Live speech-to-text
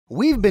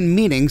We've been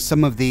meeting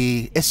some of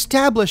the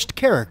established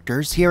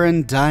characters here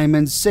in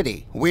Diamond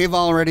City. We've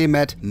already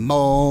met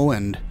Mo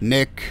and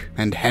Nick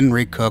and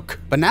Henry Cook,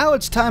 but now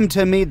it's time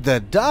to meet the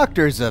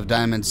doctors of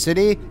Diamond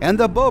City and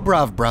the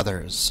Bobrov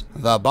brothers,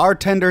 the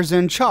bartenders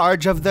in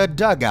charge of the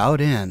Dugout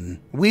Inn.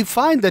 We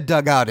find the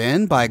Dugout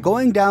Inn by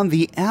going down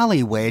the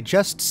alleyway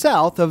just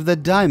south of the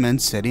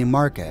Diamond City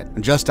Market.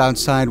 Just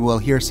outside, we'll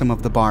hear some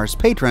of the bar's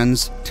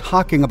patrons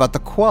talking about the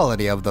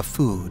quality of the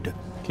food.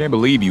 Can't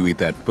believe you eat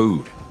that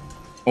food.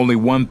 Only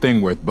one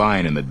thing worth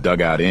buying in the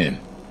Dugout Inn,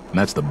 and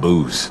that's the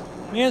booze.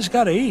 Man's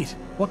gotta eat.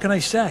 What can I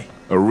say?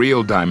 A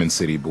real Diamond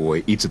City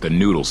boy eats at the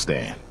noodle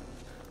stand.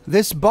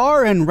 This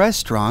bar and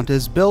restaurant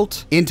is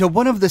built into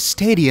one of the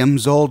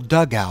stadium's old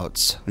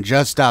dugouts.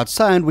 Just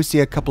outside, we see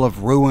a couple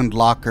of ruined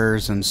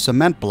lockers and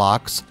cement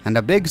blocks, and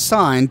a big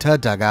sign to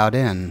Dugout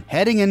Inn.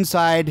 Heading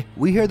inside,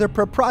 we hear the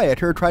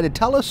proprietor try to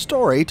tell a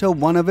story to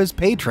one of his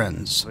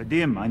patrons.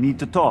 Vadim, I need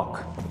to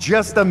talk.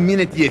 Just a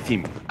minute,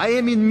 Yefim. I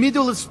am in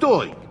middle of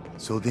story.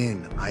 So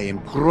then, I am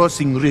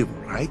crossing river,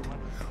 right?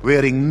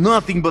 Wearing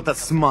nothing but a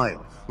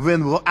smile.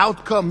 When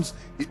out comes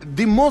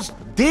the most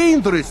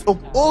dangerous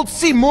of all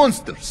sea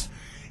monsters,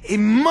 a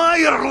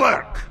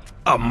Mirelurk.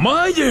 A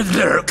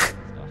Mirelurk?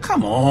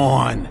 Come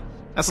on.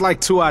 That's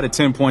like 2 out of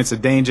 10 points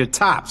of danger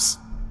tops.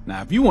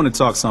 Now, if you want to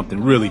talk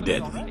something really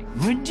deadly.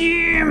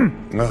 Vadim!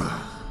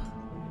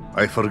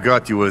 I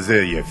forgot you were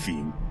there,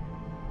 Yefim.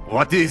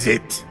 What is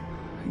it?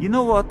 You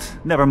know what?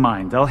 Never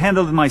mind. I'll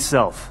handle it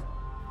myself.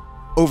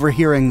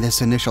 Overhearing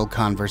this initial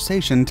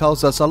conversation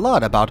tells us a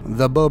lot about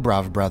the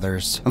Bobrov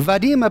brothers.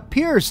 Vadim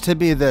appears to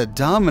be the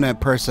dominant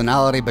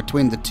personality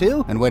between the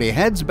two, and when he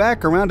heads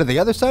back around to the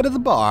other side of the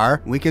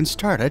bar, we can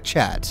start a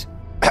chat.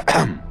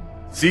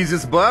 See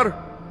this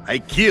bar? I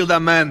killed a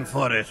man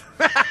for it.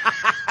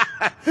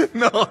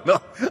 No,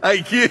 I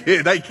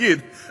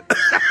kid.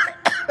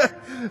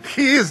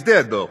 He is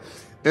dead, though.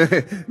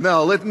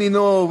 Now, let me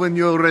know when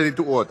you're ready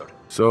to order.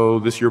 So,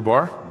 this your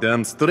bar?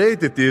 Damn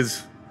straight it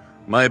is.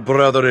 My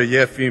brother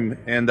Yefim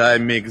and I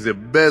make the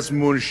best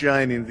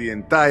moonshine in the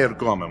entire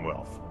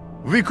Commonwealth.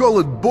 We call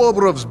it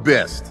Bobrov's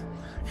Best.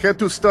 Had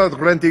to start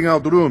renting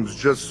out rooms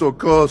just so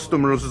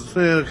customers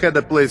had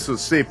a place to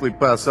safely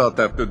pass out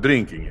after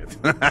drinking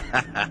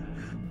it.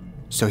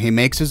 So he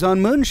makes his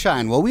own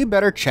moonshine. Well, we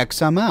better check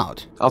some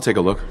out. I'll take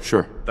a look,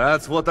 sure.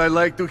 That's what I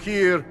like to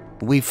hear.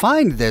 We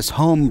find this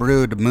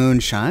home-brewed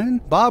moonshine,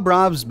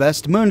 Bobrov's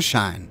Best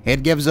Moonshine.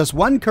 It gives us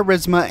 1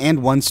 charisma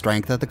and 1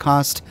 strength at the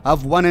cost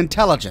of 1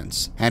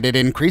 intelligence, and it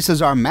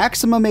increases our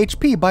maximum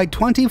HP by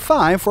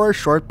 25 for a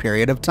short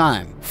period of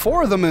time.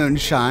 For the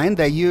moonshine,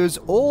 they use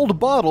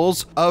old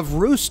bottles of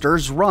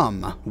Rooster's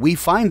rum. We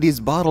find these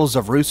bottles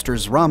of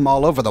Rooster's rum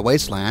all over the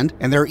wasteland,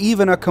 and they're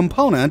even a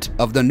component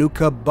of the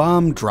Nuka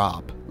bomb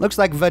drop. Looks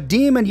like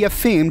Vadim and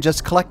Yefim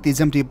just collect these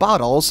empty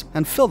bottles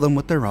and fill them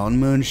with their own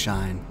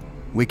moonshine.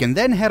 We can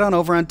then head on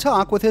over and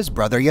talk with his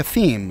brother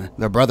Yefim.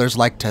 The brothers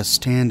like to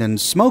stand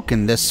and smoke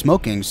in this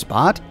smoking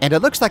spot, and it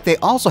looks like they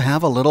also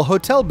have a little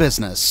hotel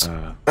business.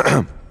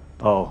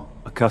 Oh,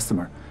 a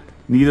customer.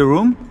 Need a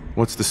room?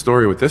 What's the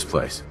story with this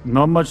place?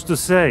 Not much to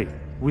say.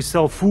 We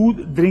sell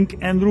food, drink,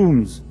 and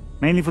rooms.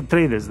 Mainly for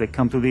traders that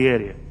come to the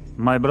area.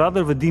 My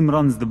brother Vadim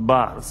runs the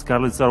bar.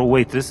 Scarlett's our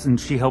waitress,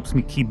 and she helps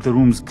me keep the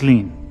rooms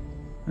clean.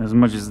 As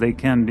much as they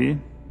can be.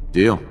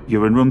 Deal.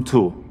 You're in room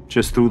 2,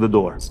 just through the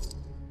door.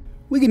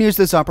 We can use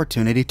this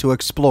opportunity to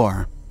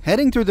explore.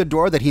 Heading through the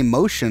door that he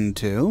motioned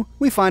to,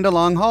 we find a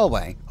long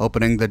hallway.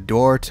 Opening the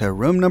door to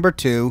room number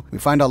 2, we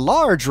find a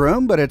large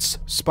room, but it's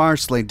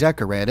sparsely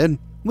decorated.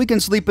 We can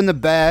sleep in the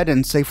bed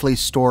and safely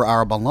store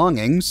our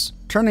belongings.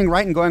 Turning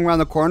right and going around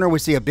the corner, we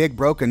see a big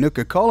broken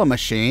Nuka-Cola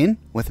machine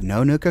with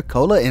no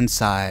Nuka-Cola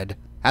inside.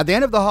 At the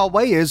end of the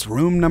hallway is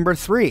room number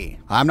 3.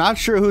 I'm not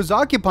sure who's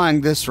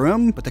occupying this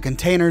room, but the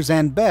containers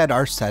and bed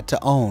are set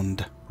to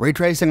owned.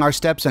 Retracing our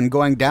steps and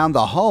going down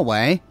the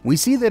hallway, we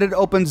see that it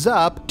opens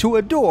up to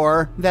a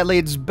door that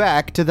leads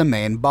back to the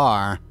main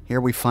bar. Here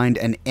we find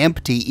an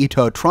empty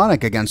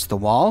Etotronic against the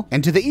wall,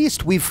 and to the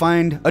east we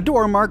find a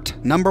door marked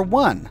number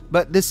 1.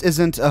 But this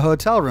isn't a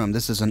hotel room,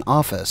 this is an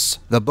office.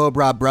 The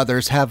Bobrov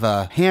brothers have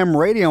a ham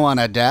radio on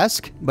a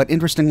desk, but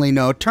interestingly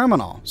no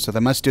terminal, so they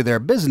must do their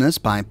business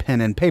by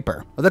pen and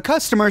paper. The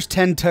customers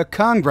tend to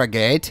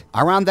congregate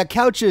around the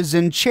couches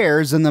and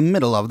chairs in the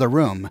middle of the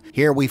room.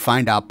 Here we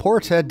find a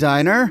Porta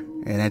diner,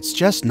 and it's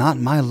just not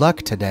my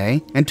luck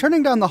today. And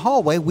turning down the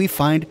hallway, we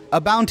find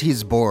a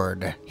bounties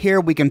board.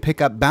 Here we can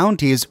pick up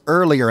bounties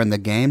earlier in the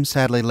game.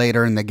 Sadly,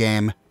 later in the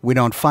game, we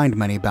don't find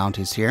many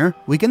bounties here.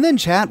 We can then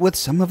chat with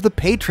some of the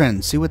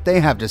patrons, see what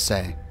they have to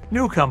say.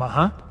 Newcomer,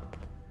 huh?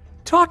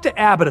 Talk to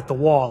Abbott at the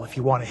wall if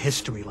you want a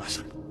history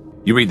lesson.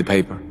 You read the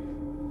paper?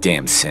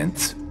 Damn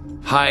synths.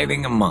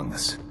 Hiding among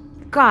us.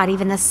 God,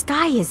 even the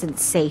sky isn't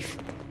safe.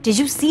 Did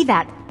you see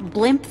that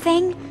blimp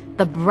thing?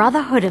 The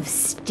Brotherhood of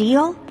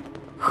Steel?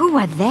 Who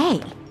are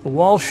they? The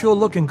wall's sure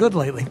looking good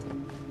lately.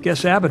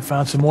 Guess Abbott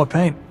found some more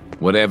paint.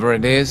 Whatever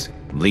it is,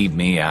 leave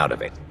me out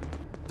of it.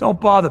 Don't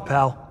bother,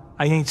 pal.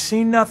 I ain't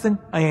seen nothing,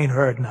 I ain't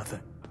heard nothing.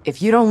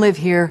 If you don't live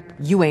here,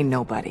 you ain't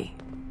nobody.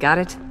 Got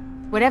it?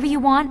 Whatever you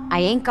want, I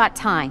ain't got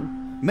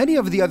time. Many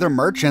of the other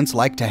merchants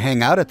like to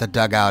hang out at the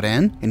Dugout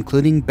Inn,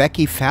 including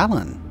Becky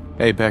Fallon.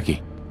 Hey,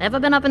 Becky. Ever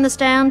been up in the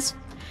stands?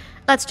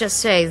 Let's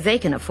just say they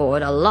can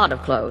afford a lot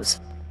of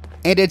clothes.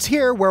 And it's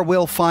here where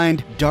we'll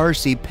find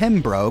Darcy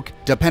Pembroke,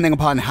 depending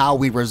upon how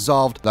we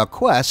resolved the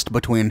quest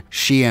between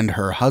she and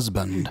her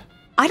husband.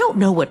 I don't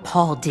know what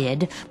Paul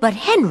did, but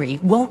Henry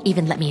won't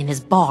even let me in his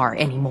bar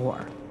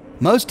anymore.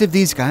 Most of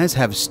these guys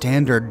have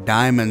standard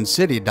Diamond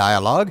City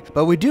dialogue,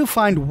 but we do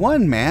find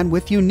one man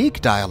with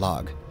unique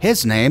dialogue.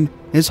 His name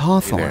is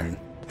Hawthorne.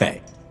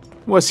 Hey,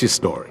 what's your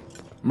story?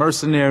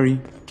 Mercenary?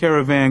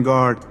 Caravan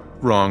guard?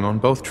 Wrong on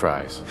both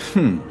tries.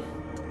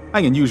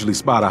 I can usually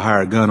spot a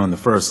hired gun on the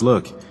first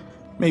look.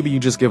 Maybe you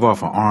just give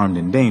off an armed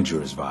and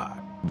dangerous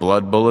vibe.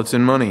 Blood, bullets,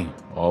 and money.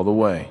 All the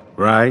way.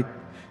 Right?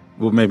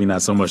 Well, maybe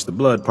not so much the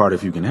blood part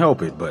if you can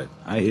help it, but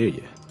I hear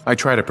you. I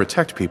try to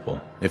protect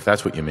people, if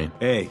that's what you mean.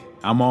 Hey,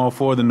 I'm all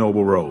for the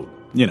noble road.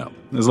 You know,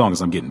 as long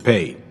as I'm getting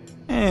paid.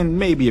 And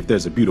maybe if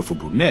there's a beautiful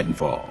brunette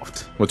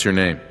involved. What's your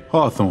name?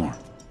 Hawthorne.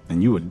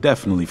 And you are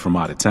definitely from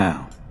out of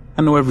town.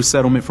 I know every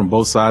settlement from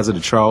both sides of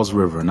the Charles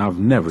River, and I've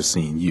never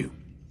seen you.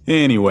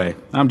 Anyway,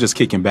 I'm just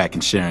kicking back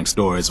and sharing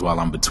stories while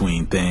I'm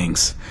between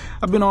things.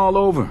 I've been all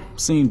over,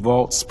 seen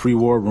vaults,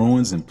 pre-war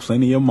ruins, and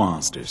plenty of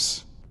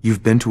monsters.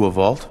 You've been to a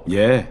vault?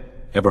 Yeah.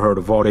 Ever heard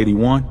of Vault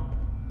 81?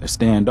 They're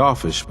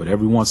standoffish, but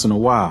every once in a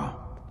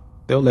while,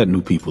 they'll let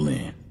new people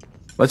in.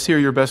 Let's hear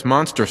your best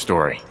monster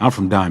story. I'm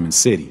from Diamond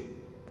City.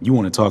 You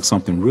want to talk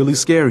something really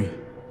scary?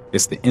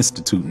 It's the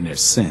Institute and their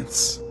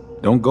synths.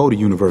 Don't go to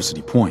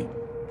University Point.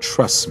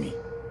 Trust me,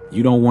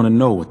 you don't want to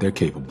know what they're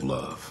capable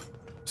of.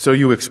 So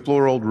you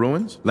explore old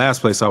ruins?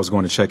 Last place I was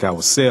going to check out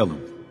was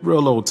Salem.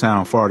 Real old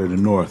town far to the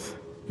north.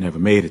 Never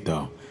made it,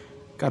 though.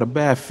 Got a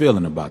bad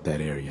feeling about that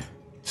area.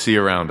 See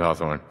you around,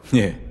 Hawthorne.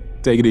 Yeah,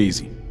 take it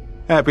easy.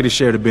 Happy to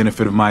share the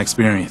benefit of my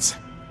experience.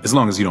 As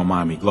long as you don't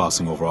mind me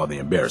glossing over all the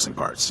embarrassing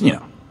parts, you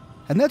know.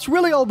 And that's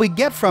really all we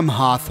get from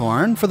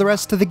Hawthorne for the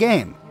rest of the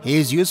game.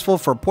 He's useful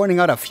for pointing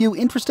out a few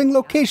interesting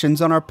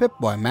locations on our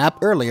Pip-Boy map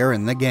earlier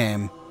in the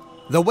game.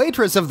 The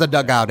waitress of the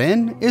Dugout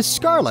Inn is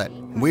Scarlet.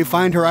 We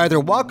find her either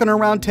walking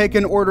around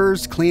taking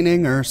orders,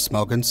 cleaning, or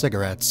smoking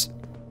cigarettes.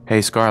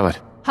 Hey, Scarlet.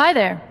 Hi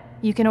there.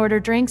 You can order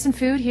drinks and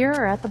food here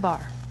or at the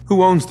bar.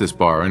 Who owns this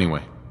bar,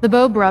 anyway? The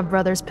Bobrov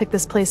brothers picked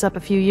this place up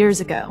a few years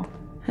ago.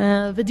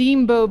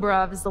 Vadim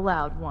Bobrov is the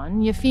loud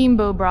one, Yefim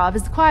Bobrov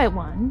is the quiet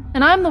one,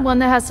 and I'm the one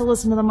that has to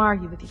listen to them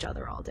argue with each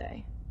other all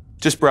day.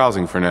 Just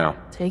browsing for now.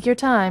 Take your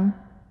time.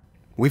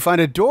 We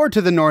find a door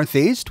to the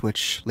northeast,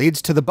 which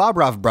leads to the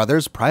Bobrov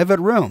brothers' private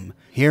room.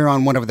 Here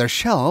on one of their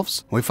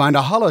shelves, we find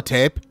a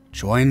holotape,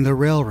 Join the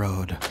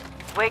Railroad.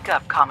 Wake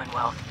up,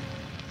 Commonwealth.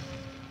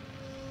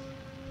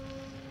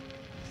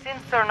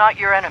 Synths are not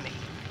your enemy.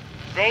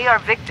 They are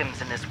victims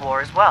in this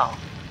war as well.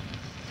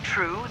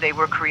 True, they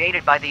were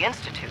created by the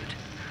Institute,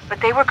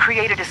 but they were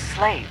created as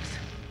slaves.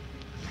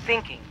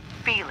 Thinking,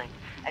 feeling,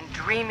 and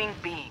dreaming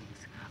beings,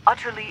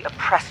 utterly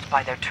oppressed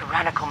by their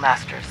tyrannical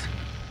masters.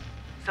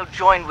 So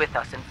join with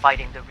us in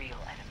fighting the real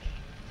enemy,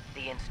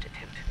 the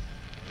Institute.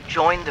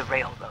 Join the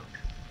Railroad.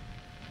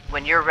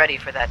 When you're ready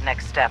for that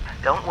next step,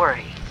 don't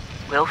worry,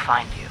 we'll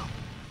find you.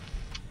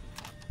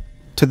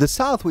 To the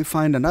south, we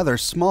find another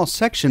small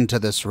section to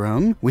this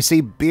room. We see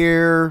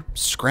beer,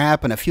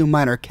 scrap, and a few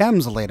minor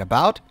chems laid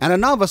about, and a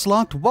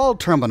novice-locked wall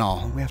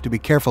terminal. We have to be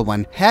careful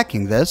when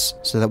hacking this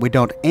so that we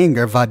don't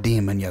anger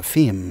Vadim and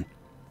Yefim.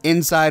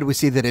 Inside, we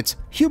see that it's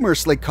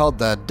humorously called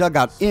the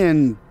Dugout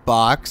Inn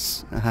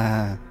box.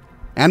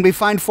 And we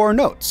find 4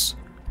 notes.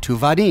 To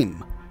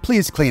Vadim,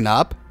 please clean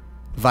up.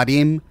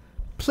 Vadim,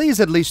 please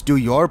at least do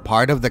your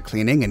part of the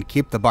cleaning and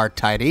keep the bar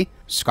tidy.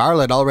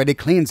 Scarlet already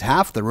cleans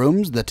half the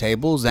rooms, the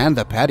tables, and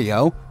the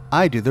patio.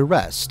 I do the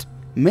rest.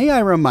 May I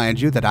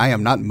remind you that I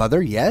am not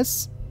mother,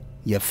 yes?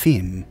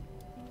 Yefim.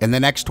 In the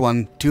next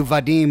one, to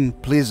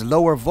Vadim, please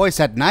lower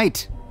voice at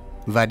night.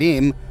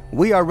 Vadim,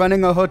 we are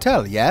running a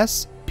hotel,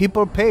 yes?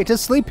 People pay to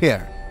sleep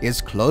here. Is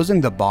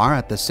closing the bar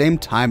at the same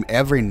time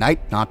every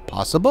night not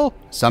possible?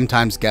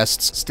 Sometimes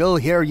guests still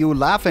hear you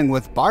laughing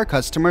with bar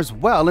customers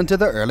well into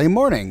the early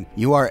morning.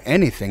 You are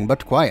anything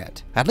but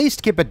quiet. At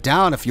least keep it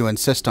down if you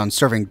insist on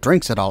serving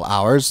drinks at all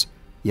hours.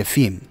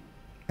 Yefim.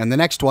 And the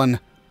next one,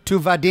 to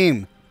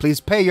Vadim, please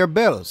pay your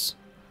bills.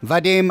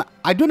 Vadim,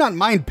 I do not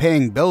mind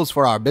paying bills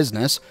for our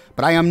business,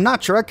 but I am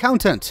not your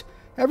accountant.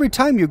 Every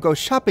time you go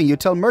shopping, you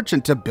tell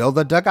merchant to bill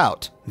the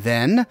dugout.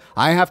 Then,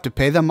 I have to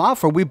pay them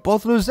off or we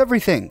both lose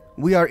everything.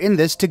 We are in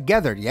this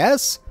together,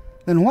 yes?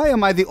 Then why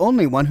am I the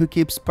only one who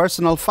keeps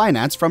personal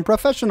finance from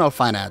professional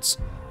finance?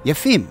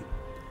 Yefim.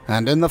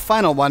 And in the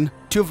final one,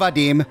 to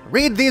Vadim,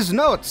 read these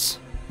notes.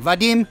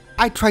 Vadim,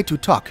 I try to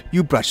talk.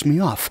 You brush me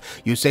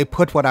off. You say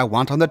put what I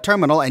want on the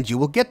terminal and you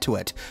will get to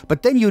it.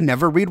 But then you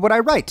never read what I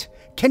write.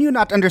 Can you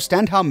not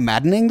understand how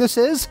maddening this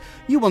is?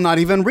 You will not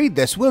even read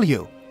this, will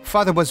you?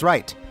 Father was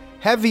right.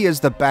 Heavy is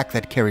the back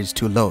that carries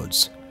 2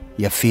 loads.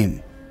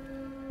 Yefim.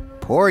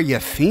 Poor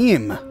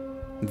Yefim.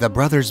 The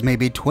brothers may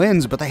be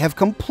twins, but they have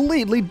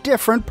completely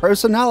different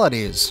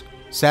personalities.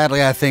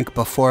 Sadly, I think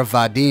before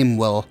Vadim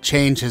will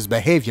change his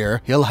behavior,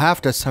 he'll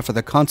have to suffer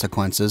the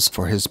consequences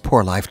for his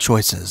poor life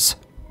choices.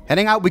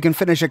 Heading out, we can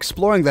finish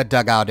exploring the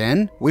Dugout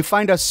Inn. We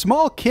find a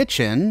small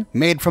kitchen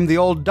made from the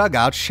old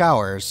Dugout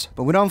showers,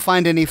 but we don't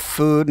find any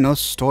food, no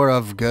store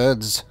of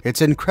goods.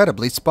 It's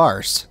incredibly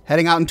sparse.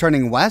 Heading out and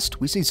turning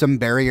west, we see some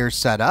barriers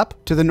set up.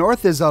 To the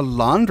north is a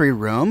laundry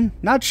room.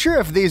 Not sure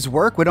if these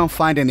work. We don't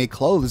find any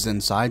clothes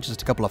inside,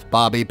 just a couple of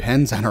bobby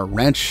pins and a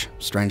wrench,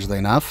 strangely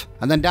enough.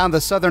 And then down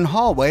the southern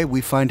hallway,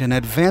 we find an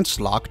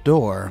advanced locked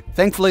door.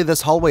 Thankfully,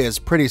 this hallway is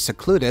pretty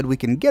secluded. We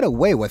can get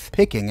away with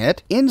picking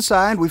it.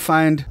 Inside, we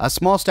find a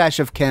small stash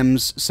of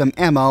chems, some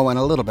ammo, and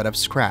a little bit of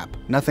scrap.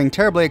 Nothing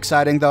terribly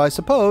exciting, though I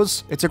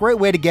suppose it's a great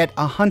way to get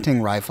a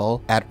hunting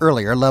rifle at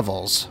earlier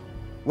levels.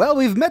 Well,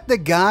 we've met the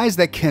guys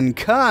that can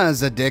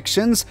cause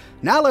addictions.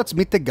 Now let's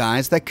meet the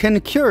guys that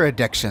can cure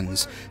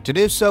addictions. To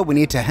do so, we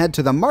need to head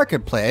to the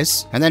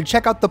marketplace and then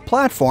check out the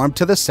platform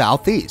to the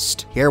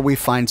southeast. Here we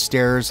find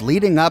stairs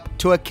leading up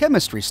to a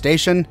chemistry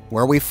station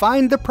where we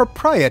find the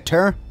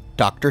proprietor,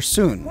 Dr.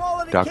 Soon.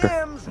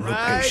 Doctor? New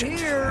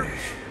patient.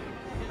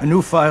 A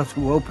new file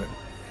to open.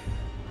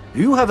 Do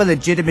you have a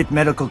legitimate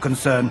medical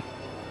concern?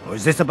 Or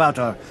is this about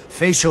our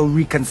facial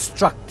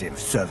reconstructive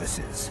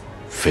services?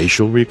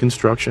 Facial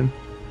reconstruction?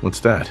 What's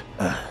that?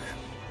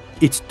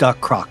 It's Doc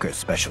Crocker's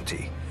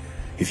specialty.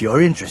 If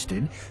you're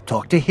interested,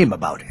 talk to him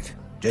about it.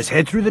 Just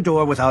head through the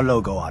door with our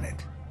logo on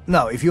it.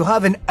 Now, if you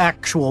have an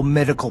actual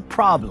medical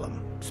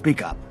problem,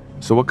 speak up.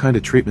 So what kind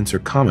of treatments are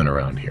common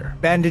around here?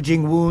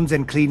 Bandaging wounds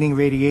and cleaning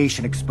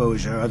radiation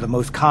exposure are the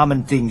most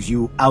common things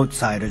you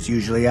outsiders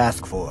usually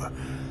ask for.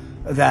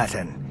 That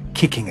and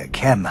kicking a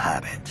chem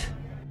habit.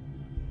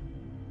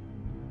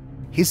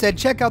 He said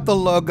check out the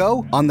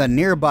logo on the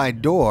nearby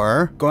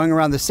door. Going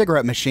around the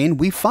cigarette machine,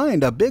 we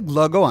find a big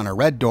logo on a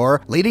red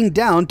door leading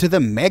down to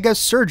the Mega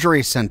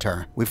Surgery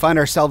Center. We find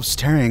ourselves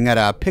staring at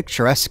a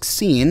picturesque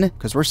scene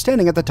because we're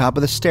standing at the top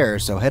of the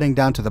stairs, so heading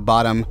down to the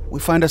bottom, we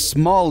find a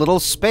small little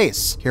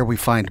space. Here we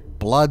find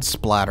blood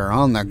splatter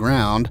on the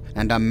ground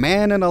and a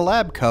man in a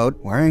lab coat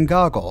wearing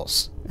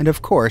goggles. And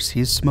of course,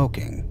 he's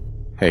smoking.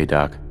 Hey,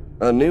 Doc.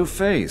 A new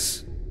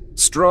face.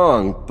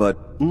 Strong,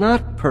 but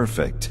not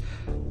perfect.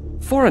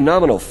 For a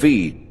nominal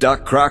fee,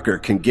 Doc Crocker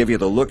can give you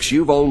the looks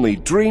you've only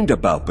dreamed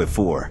about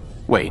before.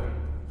 Wait,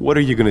 what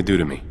are you gonna do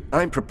to me?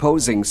 I'm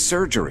proposing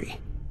surgery.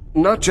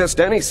 Not just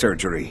any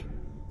surgery.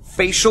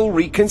 Facial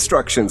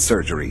reconstruction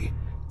surgery.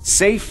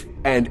 Safe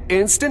and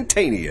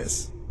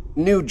instantaneous.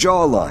 New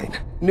jawline,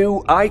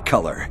 new eye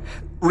color.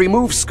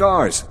 Remove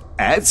scars,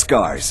 add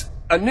scars.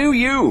 A new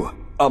you.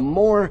 A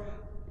more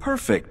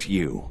perfect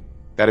you.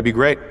 That'd be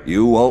great.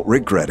 You won't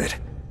regret it.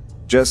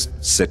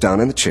 Just sit down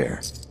in the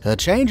chair. To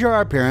change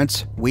our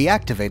appearance, we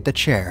activate the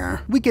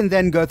chair. We can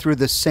then go through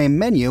the same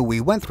menu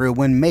we went through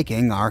when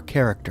making our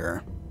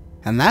character.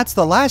 And that's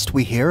the last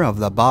we hear of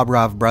the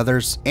Bobrov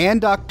brothers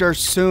and Dr.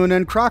 Soon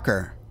and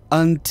Crocker,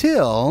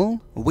 until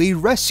we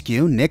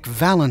rescue Nick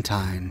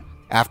Valentine.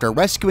 After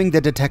rescuing the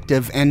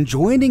detective and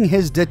joining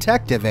his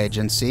detective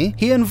agency,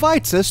 he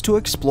invites us to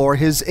explore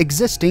his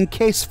existing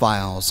case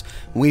files.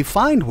 We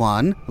find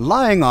one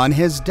lying on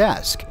his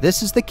desk.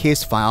 This is the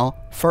case file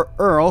for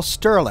Earl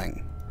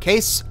Sterling.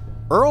 Case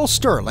Earl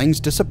Sterling's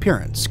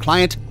disappearance.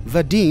 Client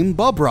Vadim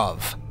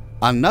Bobrov.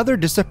 Another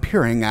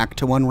disappearing act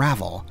to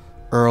unravel.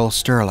 Earl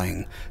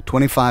Sterling,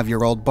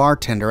 25-year-old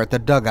bartender at the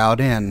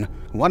Dugout Inn.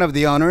 One of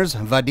the owners,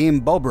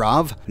 Vadim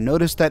Bobrov,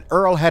 noticed that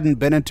Earl hadn't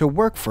been into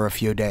work for a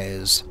few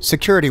days.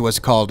 Security was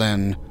called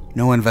in.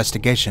 No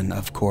investigation,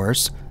 of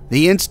course.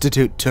 The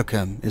Institute took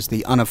him, is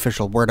the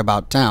unofficial word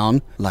about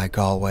town. Like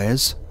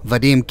always,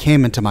 Vadim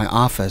came into my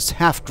office,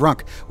 half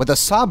drunk, with a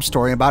sob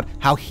story about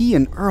how he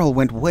and Earl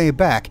went way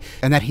back,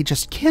 and that he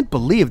just can't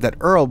believe that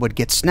Earl would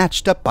get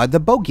snatched up by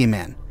the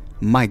bogeyman.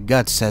 My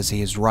gut says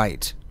he is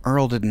right.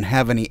 Earl didn't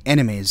have any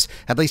enemies,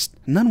 at least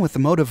none with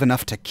motive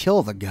enough to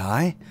kill the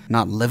guy.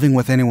 Not living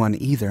with anyone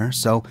either,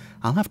 so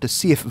I'll have to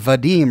see if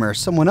Vadim or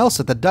someone else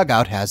at the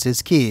Dugout has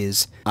his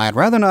keys. I'd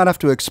rather not have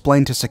to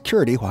explain to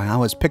security why I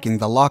was picking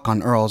the lock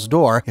on Earl's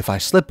door if I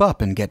slip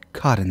up and get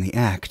caught in the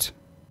act.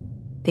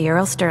 The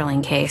Earl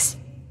Sterling case.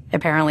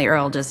 Apparently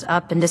Earl just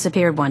up and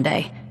disappeared one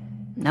day.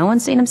 No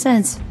one's seen him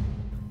since.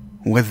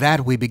 With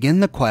that, we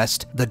begin the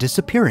quest, The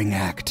Disappearing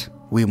Act.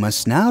 We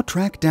must now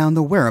track down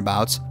the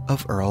whereabouts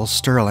of Earl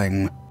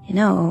Sterling. You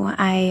know,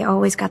 I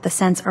always got the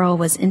sense Earl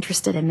was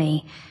interested in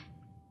me.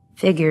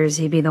 Figures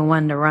he'd be the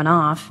one to run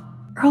off.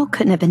 Earl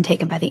couldn't have been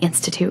taken by the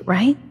Institute,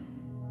 right?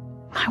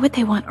 Why would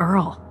they want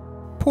Earl?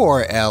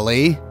 Poor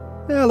Ellie.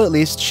 Well, at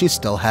least she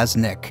still has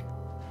Nick.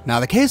 Now,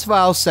 the case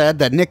file said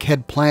that Nick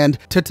had planned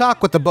to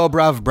talk with the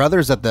Bobrov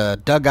brothers at the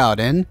Dugout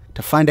Inn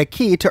to find a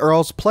key to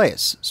Earl's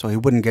place, so he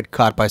wouldn't get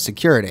caught by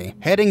security.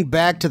 Heading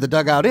back to the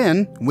Dugout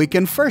Inn, we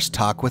can first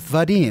talk with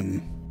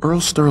Vadim.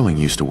 Earl Sterling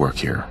used to work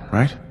here,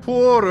 right?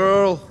 Poor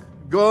Earl.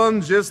 Gone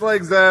just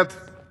like that.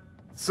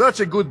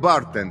 Such a good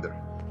bartender.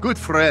 Good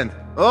friend.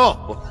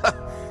 Oh,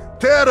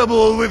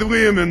 terrible with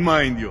women,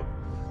 mind you.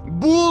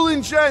 Bull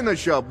in china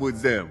shop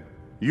with them.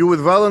 You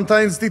with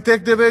Valentine's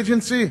detective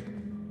agency?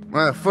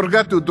 I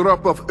forgot to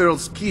drop off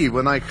Earl's key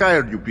when I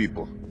hired you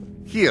people.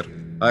 Here,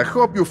 I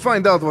hope you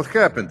find out what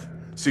happened.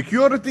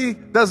 Security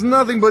does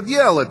nothing but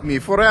yell at me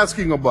for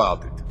asking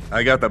about it.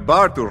 I got a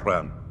bar to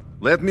run.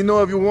 Let me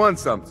know if you want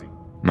something.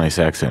 Nice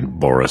accent,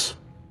 Boris.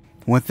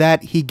 With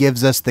that, he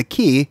gives us the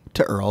key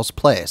to Earl's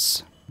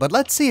place. But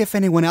let's see if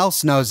anyone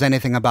else knows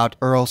anything about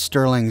Earl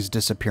Sterling's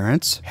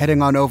disappearance.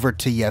 Heading on over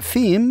to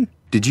Yefim.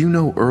 Did you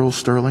know Earl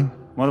Sterling?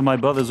 One of my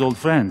brother's old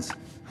friends.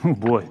 Oh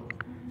boy.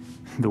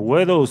 The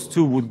way those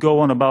two would go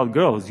on about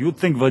girls, you'd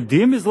think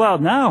Vadim is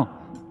loud now.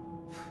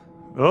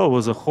 Earl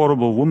was a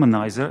horrible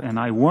womanizer, and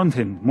I warned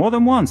him more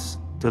than once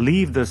to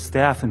leave the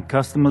staff and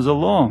customers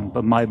alone,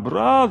 but my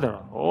brother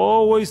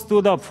always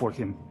stood up for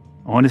him.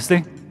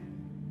 Honestly,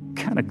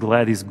 kinda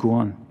glad he's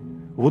gone.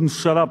 Wouldn't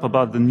shut up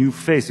about the new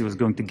face he was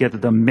going to get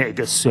at the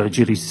mega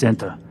surgery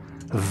center.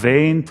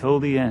 Vain till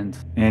the end.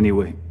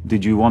 Anyway,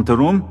 did you want a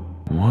room?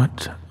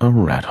 What a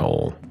rat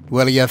hole.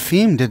 Well,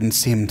 Yefim didn't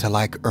seem to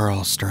like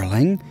Earl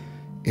Sterling.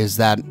 Is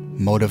that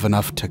motive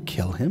enough to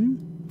kill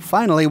him?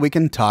 Finally, we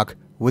can talk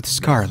with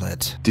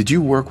Scarlet. Did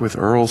you work with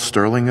Earl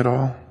Sterling at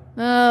all?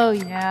 Oh,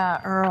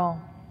 yeah,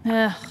 Earl.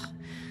 Ugh.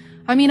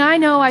 I mean, I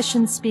know I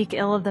shouldn't speak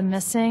ill of the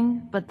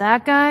missing, but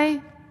that guy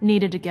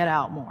needed to get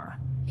out more.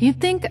 You'd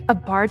think a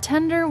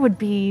bartender would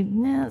be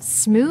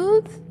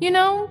smooth, you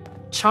know?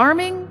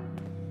 Charming?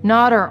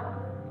 Not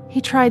Earl.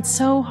 He tried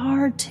so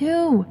hard,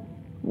 too.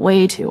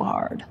 Way too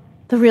hard.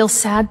 The real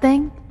sad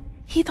thing?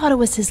 He thought it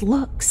was his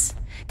looks.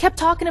 Kept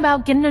talking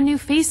about getting a new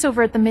face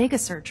over at the mega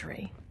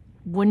surgery.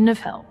 Wouldn't have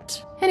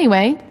helped.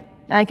 Anyway,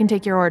 I can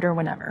take your order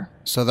whenever.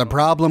 So the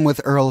problem with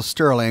Earl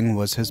Sterling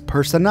was his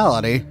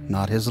personality,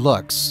 not his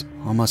looks.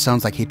 Almost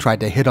sounds like he tried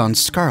to hit on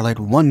Scarlet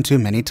one too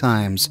many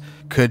times.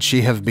 Could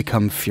she have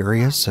become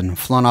furious and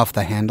flown off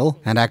the handle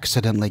and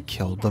accidentally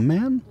killed the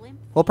man?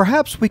 Well,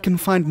 perhaps we can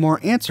find more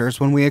answers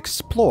when we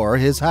explore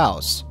his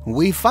house.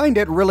 We find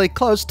it really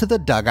close to the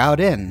Dugout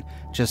Inn.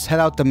 Just head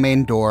out the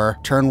main door,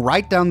 turn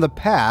right down the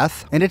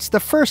path, and it's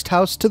the first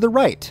house to the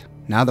right.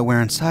 Now that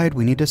we're inside,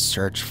 we need to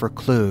search for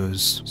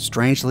clues.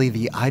 Strangely,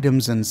 the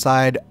items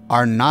inside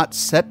are not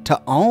set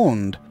to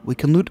owned. We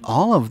can loot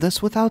all of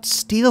this without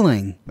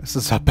stealing. This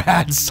is a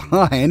bad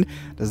sign.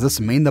 Does this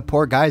mean the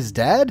poor guy's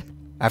dead?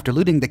 After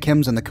looting the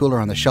chems and the cooler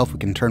on the shelf, we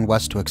can turn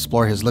west to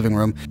explore his living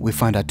room. We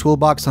find a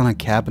toolbox on a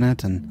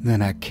cabinet and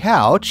then a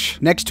couch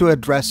next to a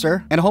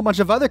dresser and a whole bunch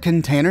of other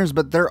containers,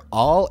 but they're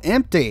all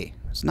empty.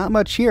 There's not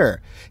much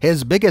here.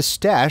 His biggest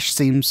stash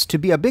seems to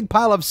be a big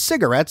pile of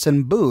cigarettes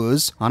and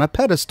booze on a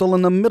pedestal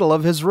in the middle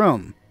of his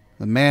room.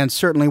 The man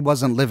certainly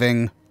wasn't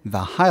living the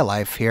high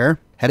life here.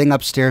 Heading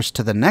upstairs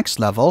to the next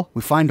level,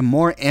 we find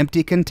more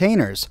empty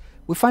containers.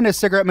 We find a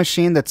cigarette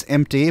machine that's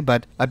empty,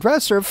 but a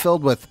dresser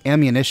filled with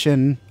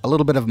ammunition, a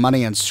little bit of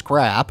money, and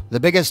scrap.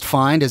 The biggest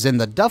find is in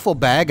the duffel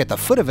bag at the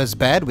foot of his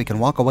bed. We can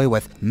walk away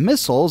with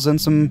missiles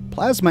and some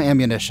plasma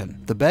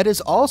ammunition. The bed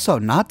is also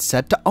not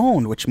set to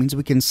own, which means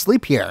we can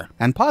sleep here,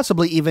 and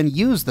possibly even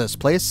use this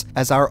place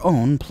as our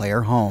own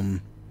player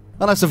home.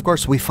 Unless, of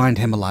course, we find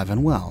him alive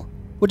and well,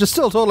 which is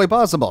still totally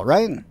possible,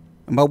 right?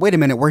 But wait a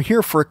minute, we're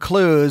here for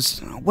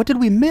clues. What did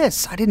we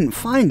miss? I didn't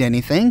find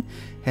anything.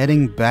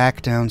 Heading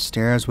back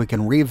downstairs, we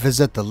can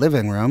revisit the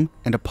living room,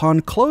 and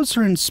upon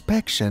closer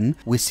inspection,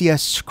 we see a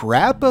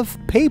scrap of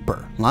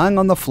paper lying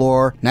on the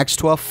floor next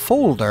to a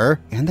folder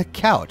and the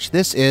couch.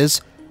 This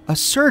is a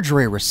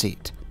surgery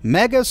receipt.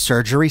 Mega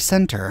Surgery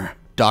Center.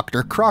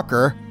 Dr.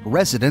 Crocker,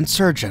 resident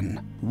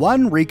surgeon.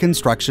 1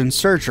 reconstruction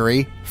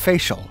surgery,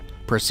 facial.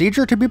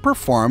 Procedure to be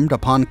performed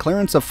upon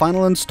clearance of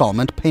final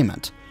installment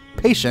payment.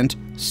 Patient,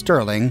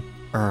 Sterling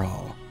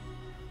Earl.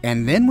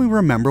 And then we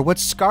remember what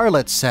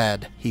Scarlet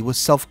said. He was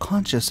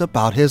self-conscious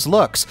about his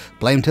looks,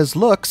 blamed his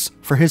looks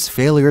for his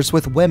failures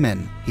with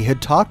women. He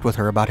had talked with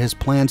her about his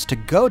plans to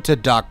go to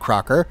Doc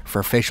Crocker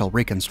for facial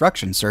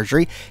reconstruction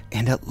surgery,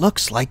 and it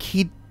looks like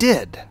he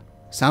did.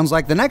 Sounds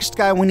like the next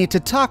guy we need to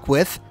talk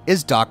with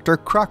is Dr.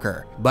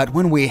 Crocker. But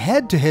when we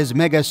head to his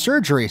mega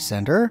surgery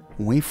center,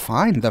 we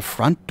find the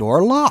front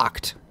door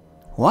locked.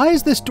 Why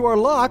is this door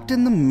locked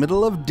in the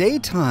middle of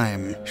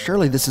daytime?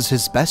 Surely this is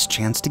his best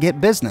chance to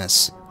get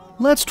business.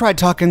 Let's try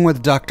talking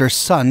with Dr.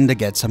 Sun to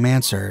get some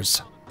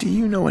answers. Do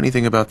you know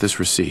anything about this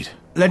receipt?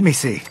 Let me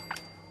see.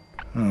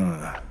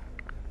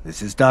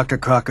 This is Dr.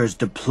 Crocker's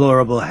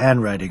deplorable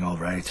handwriting, all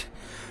right.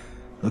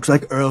 Looks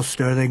like Earl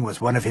Sterling was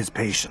one of his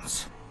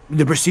patients.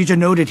 The procedure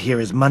noted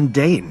here is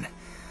mundane,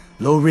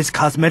 low-risk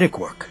cosmetic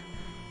work.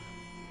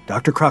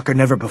 Dr. Crocker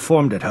never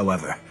performed it,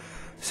 however.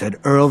 Said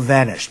Earl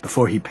vanished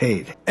before he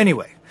paid.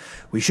 Anyway,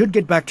 we should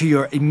get back to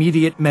your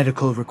immediate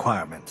medical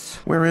requirements.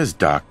 Where is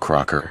Doc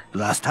Crocker?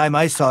 Last time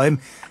I saw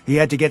him, he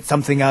had to get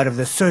something out of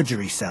the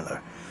surgery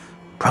cellar.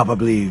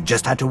 Probably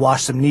just had to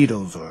wash some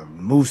needles or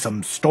move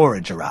some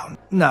storage around.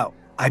 Now,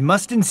 I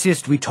must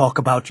insist we talk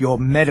about your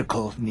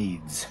medical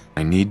needs.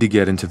 I need to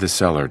get into the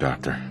cellar,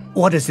 Doctor.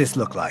 What does this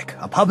look like?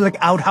 A public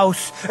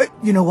outhouse?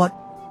 You know what?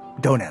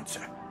 Don't answer.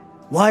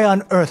 Why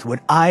on earth would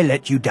I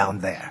let you down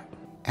there?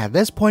 At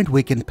this point,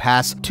 we can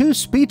pass 2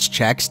 speech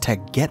checks to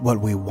get what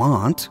we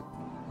want.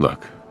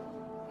 Look,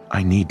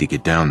 I need to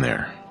get down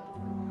there.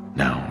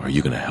 Now, are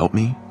you gonna help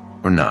me,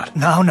 or not?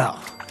 No.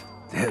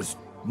 There's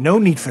no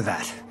need for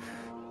that.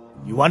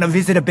 You want to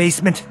visit a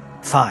basement?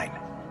 Fine.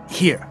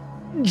 Here.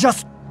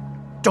 Just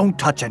don't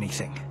touch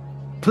anything.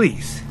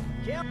 Please.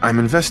 I'm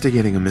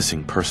investigating a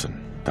missing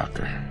person,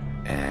 Doctor.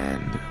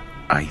 And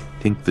I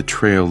think the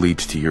trail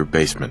leads to your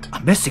basement. A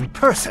missing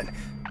person?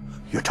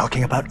 You're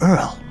talking about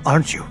Earl,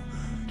 aren't you?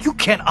 You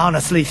can't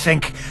honestly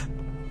think...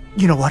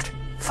 You know what?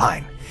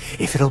 Fine.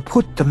 If it'll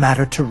put the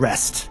matter to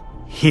rest.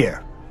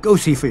 Here. Go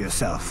see for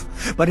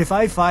yourself. But if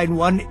I find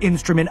one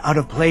instrument out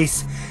of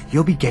place,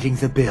 you'll be getting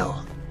the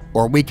bill.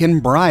 Or we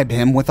can bribe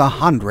him with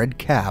 100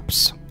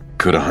 caps.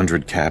 Could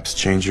 100 caps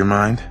change your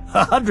mind?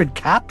 100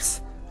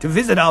 caps? To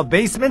visit our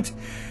basement?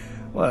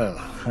 Well,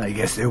 I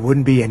guess there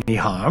wouldn't be any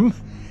harm.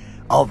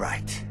 All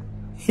right.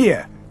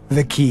 Here,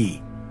 the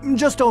key.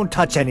 Just don't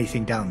touch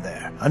anything down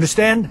there.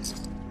 Understand?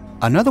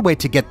 Another way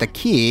to get the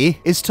key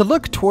is to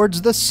look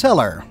towards the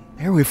cellar.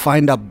 There we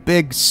find a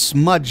big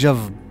smudge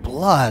of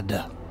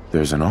blood.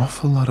 There's an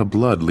awful lot of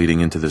blood leading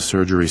into the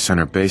surgery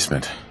center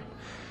basement.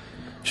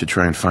 Should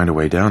try and find a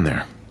way down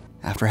there.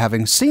 After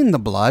having seen the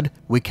blood,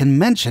 we can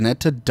mention it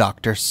to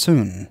Dr.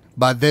 Soon.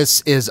 But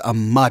this is a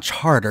much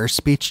harder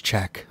speech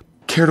check.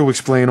 Care to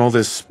explain all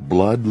this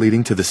blood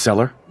leading to the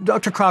cellar?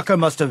 Dr. Crocker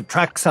must have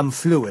tracked some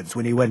fluids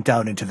when he went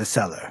down into the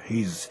cellar.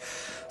 He's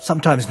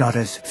sometimes not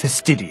as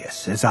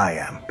fastidious as I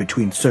am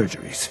between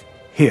surgeries.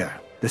 Here,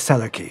 the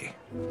cellar key.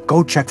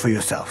 Go check for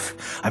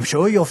yourself. I'm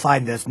sure you'll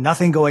find there's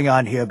nothing going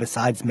on here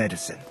besides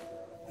medicine.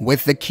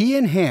 With the key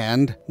in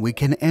hand, we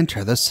can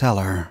enter the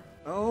cellar.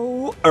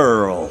 Oh,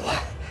 Earl.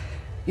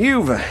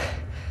 You've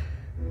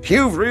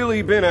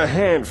really been a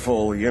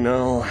handful, you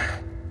know.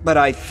 But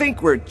I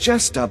think we're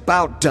just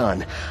about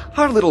done.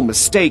 Our little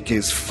mistake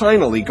is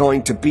finally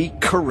going to be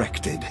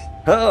corrected.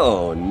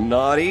 Oh,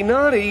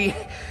 naughty.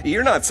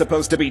 You're not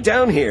supposed to be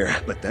down here,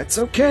 but that's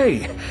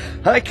okay.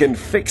 I can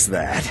fix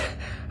that.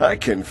 I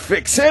can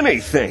fix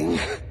anything.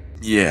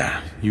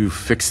 Yeah, you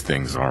fixed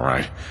things, all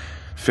right.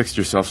 Fixed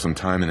yourself some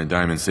time in a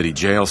Diamond City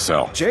jail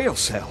cell. Jail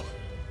cell?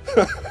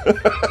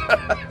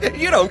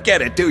 You don't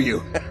get it, do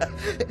you?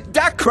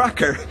 Doc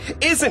Crocker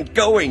isn't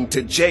going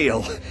to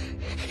jail.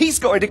 He's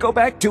going to go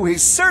back to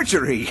his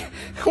surgery,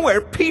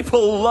 where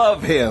people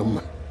love him.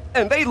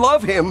 And they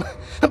love him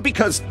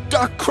because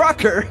Doc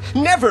Crocker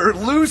never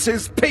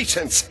loses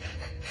patience.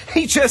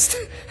 He just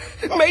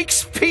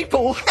makes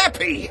people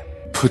happy.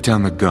 Put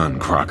down the gun,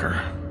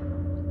 Crocker.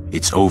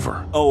 It's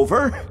over.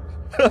 Over?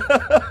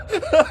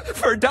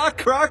 For Doc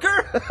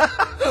Crocker?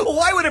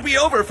 Why would it be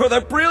over for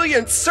the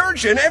brilliant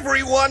surgeon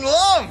everyone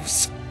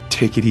loves?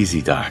 Take it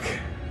easy, Doc.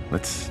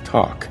 Let's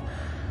talk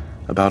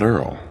about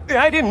Earl.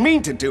 I didn't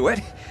mean to do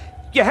it.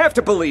 You have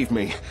to believe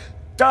me.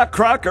 Doc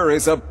Crocker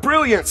is a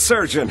brilliant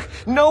surgeon.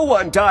 No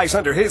one dies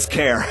under his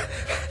care.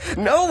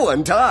 No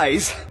one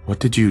dies. What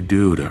did you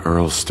do to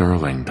Earl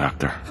Sterling,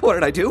 Doctor? What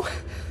did I do?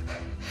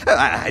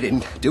 I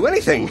didn't do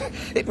anything.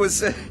 It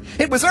was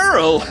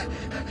Earl.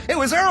 It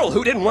was Earl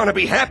who didn't want to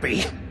be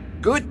happy.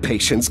 Good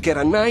patients get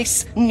a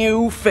nice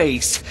new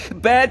face.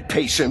 Bad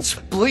patients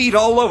bleed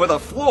all over the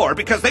floor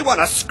because they want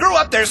to screw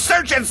up their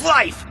surgeon's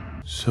life.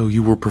 So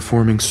you were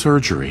performing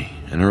surgery,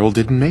 and Earl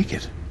didn't make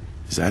it.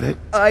 Is that it?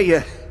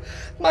 I,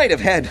 might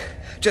have had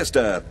just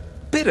a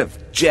bit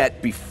of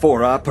jet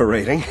before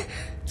operating.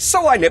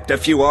 So I nipped a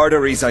few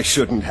arteries I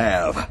shouldn't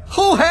have.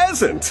 Who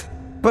hasn't?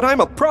 But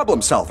I'm a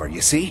problem solver,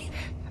 you see.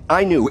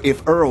 I knew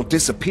if Earl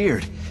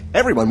disappeared,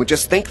 everyone would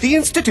just think the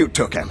Institute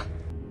took him.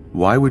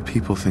 Why would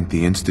people think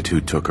the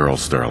Institute took Earl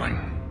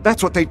Sterling?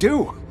 That's what they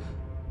do.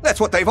 That's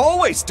what they've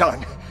always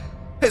done.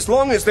 As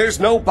long as there's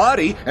no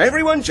body,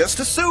 everyone just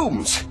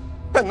assumes.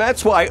 And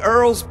that's why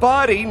Earl's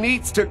body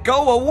needs to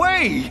go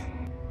away.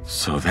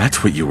 So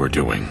that's what you were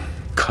doing?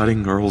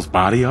 Cutting Earl's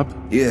body up?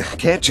 You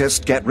can't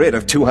just get rid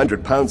of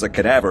 200 pounds of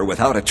cadaver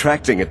without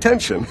attracting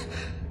attention.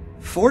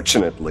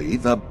 Fortunately,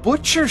 the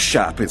butcher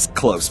shop is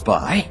close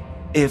by.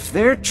 If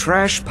their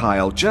trash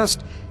pile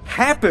just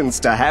happens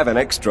to have an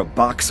extra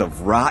box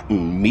of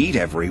rotten meat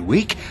every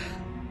week,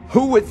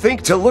 who would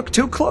think to look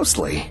too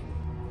closely?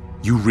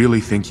 You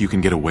really think you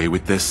can get away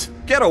with this?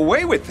 Get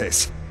away with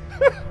this?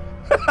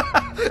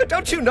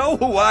 Don't you know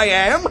who I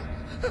am?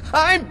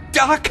 I'm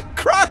Doc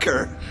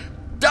Crocker.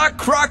 Doc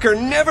Crocker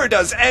never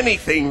does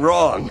anything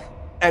wrong.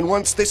 And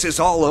once this is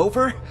all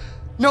over,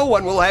 no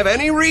one will have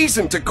any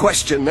reason to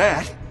question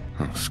that.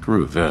 Oh,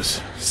 screw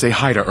this. Say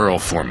hi to Earl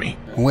for me.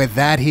 With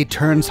that, he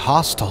turns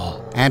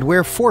hostile, and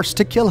we're forced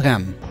to kill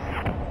him.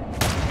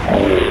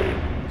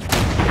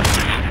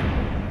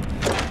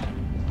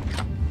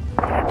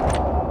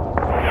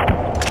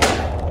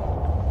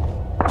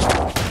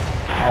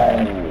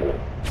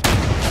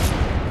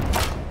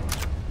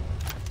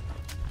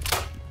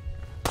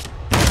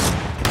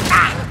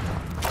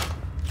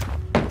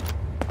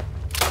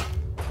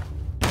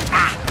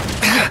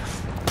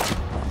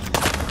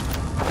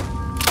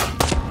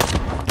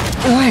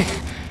 I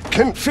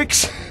can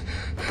fix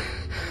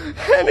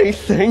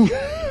anything.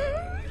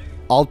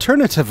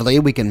 Alternatively,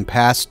 we can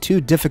pass 2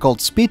 difficult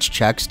speech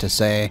checks to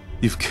say,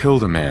 You've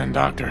killed a man,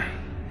 Doctor.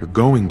 You're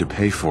going to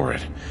pay for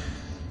it.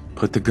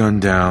 Put the gun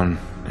down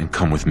and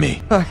come with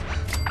me.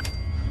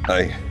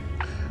 I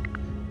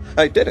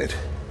did it,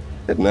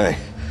 didn't I?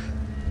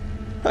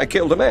 I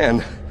killed a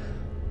man.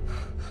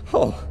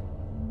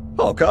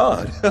 Oh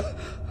God.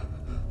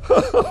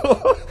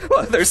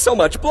 There's so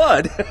much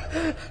blood.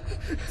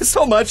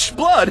 So much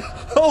blood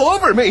all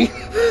over me.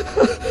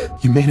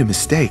 You made a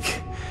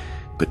mistake,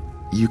 but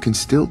you can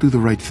still do the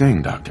right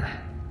thing, Doctor.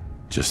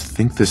 Just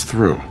think this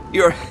through.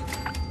 You're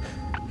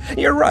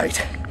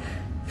right.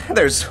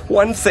 There's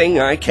one thing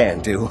I can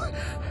do.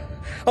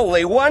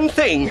 Only one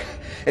thing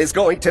is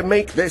going to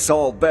make this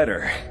all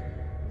better.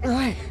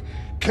 I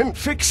can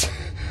fix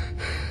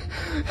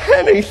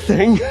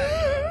anything.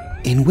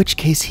 In which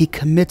case he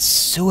commits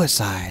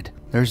suicide.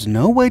 There's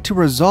no way to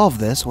resolve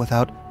this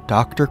without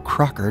Dr.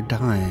 Crocker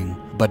dying.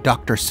 But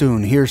Dr.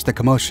 Soon hears the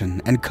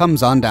commotion and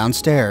comes on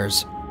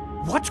downstairs.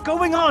 What's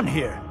going on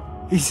here?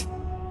 Is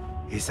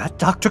that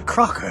Dr.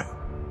 Crocker?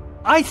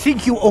 I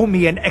think you owe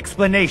me an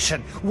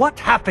explanation. What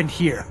happened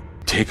here?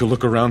 Take a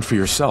look around for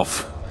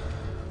yourself.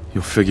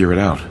 You'll figure it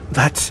out.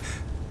 That's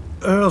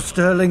Earl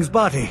Sterling's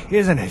body,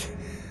 isn't it?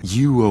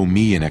 You owe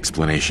me an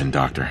explanation,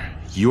 Doctor.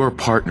 Your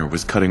partner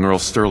was cutting Earl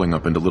Sterling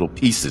up into little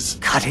pieces.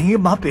 Cutting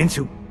him up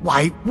into...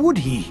 Why would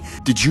he?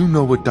 Did you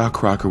know what Doc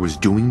Crocker was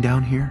doing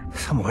down here?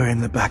 Somewhere in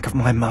the back of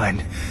my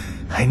mind,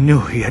 I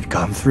knew he had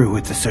gone through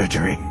with the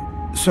surgery.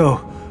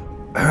 So,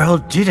 Earl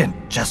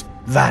didn't just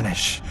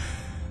vanish.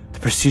 The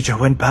procedure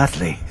went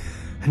badly,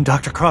 and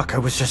Dr. Crocker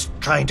was just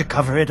trying to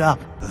cover it up.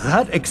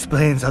 That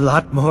explains a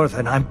lot more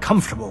than I'm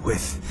comfortable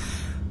with.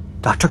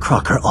 Dr.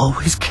 Crocker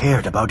always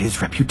cared about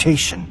his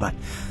reputation, but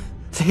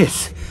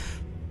this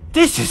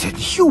isn't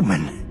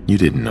human. You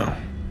didn't know.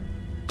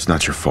 It's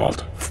not your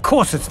fault. Of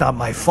course it's not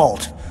my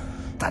fault.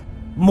 That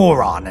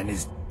moron and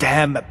his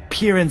damn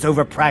appearance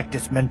over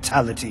practice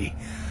mentality.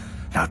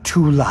 Now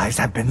 2 lives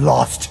have been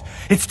lost.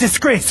 It's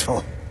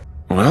disgraceful.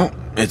 Well,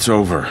 it's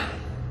over.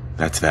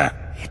 That's that.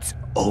 It's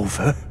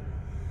over?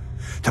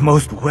 The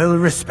most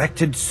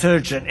well-respected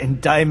surgeon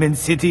in Diamond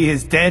City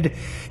is dead,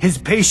 his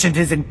patient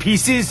is in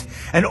pieces,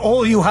 and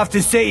all you have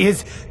to say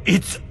is,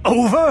 it's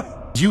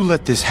over? You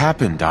let this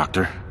happen,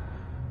 Doctor.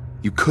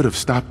 You could have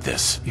stopped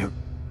this. You're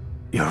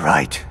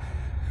right.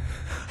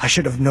 I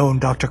should have known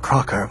Dr.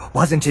 Crocker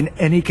wasn't in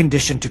any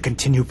condition to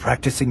continue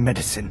practicing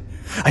medicine.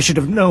 I should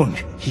have known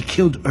he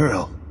killed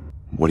Earl.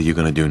 What are you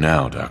gonna do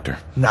now, Doctor?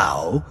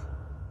 Now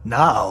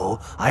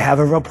I have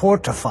a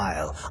report to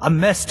file, a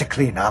mess to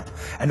clean up,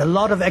 and a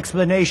lot of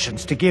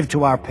explanations to give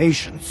to our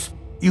patients.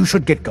 You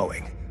should get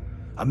going.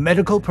 A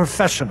medical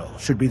professional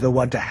should be the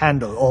one to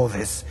handle all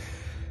this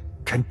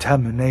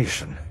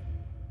contamination.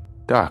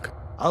 Doc.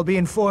 I'll be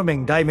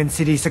informing Diamond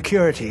City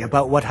security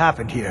about what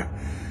happened here.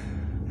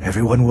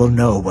 Everyone will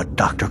know what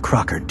Dr.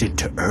 Crocker did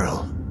to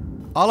Earl.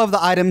 All of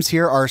the items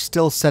here are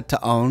still set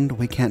to owned.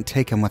 We can't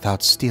take them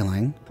without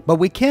stealing. But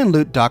we can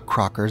loot Doc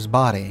Crocker's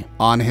body.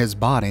 On his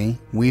body,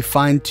 we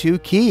find 2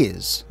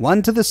 keys,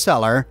 one to the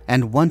cellar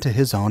and one to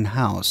his own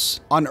house.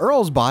 On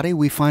Earl's body,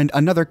 we find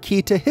another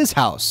key to his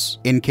house,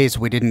 in case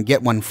we didn't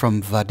get one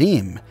from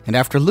Vadim. And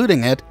after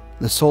looting it,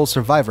 the sole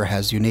survivor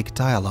has unique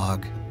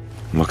dialogue.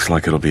 Looks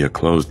like it'll be a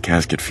closed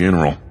casket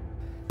funeral.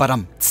 But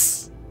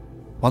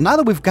well, now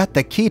that we've got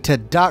the key to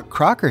Doc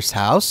Crocker's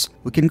house,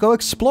 we can go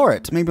explore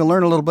it, maybe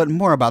learn a little bit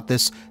more about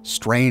this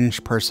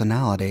strange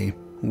personality.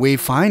 We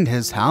find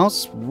his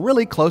house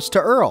really close to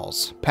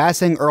Earl's.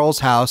 Passing Earl's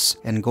house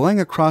and going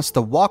across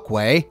the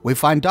walkway, we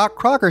find Doc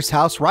Crocker's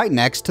house right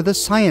next to the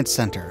Science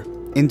Center.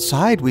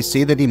 Inside, we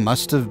see that he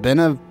must have been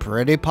a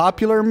pretty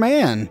popular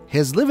man.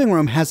 His living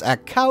room has a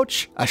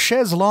couch, a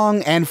chaise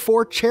longue, and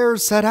 4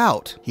 chairs set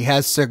out. He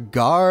has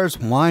cigars,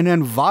 wine,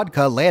 and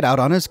vodka laid out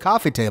on his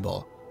coffee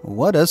table.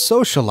 What a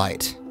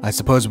socialite. I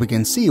suppose we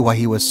can see why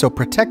he was so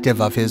protective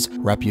of his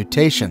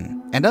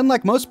reputation. And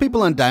unlike most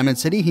people in Diamond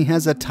City, he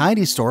has a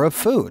tidy store of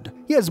food.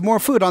 He has more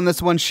food on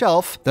this one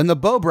shelf than the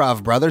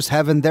Bobrov brothers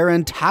have in their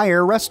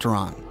entire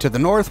restaurant. To the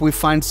north, we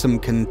find some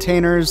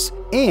containers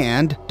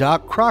and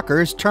Doc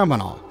Crocker's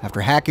terminal.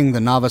 After hacking the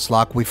novice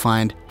lock, we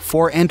find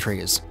 4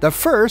 entries. The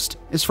first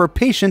is for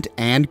patient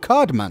Ann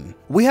Codman.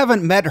 We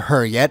haven't met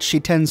her yet. She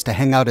tends to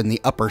hang out in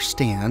the upper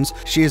stands.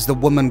 She is the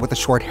woman with a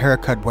short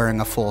haircut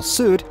wearing a full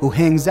suit who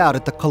hangs out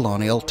at the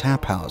Colonial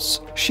Tap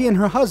House. She and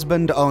her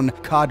husband own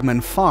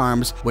Codman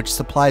Farms, which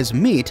supplies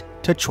meat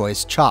to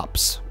Choice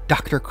Chops.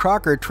 Dr.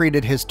 Crocker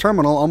treated his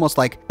terminal almost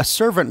like a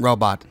servant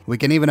robot. We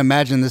can even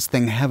imagine this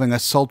thing having a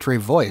sultry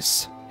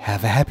voice.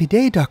 Have a happy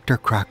day, Dr.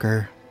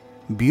 Crocker.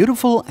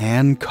 Beautiful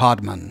Ann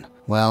Codman.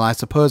 Well, I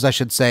suppose I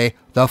should say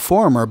the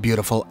former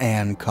beautiful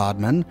Ann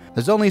Codman.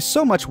 There's only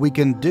so much we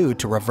can do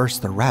to reverse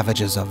the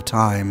ravages of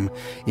time,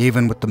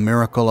 even with the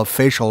miracle of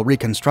facial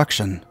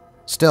reconstruction.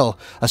 Still,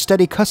 a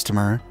steady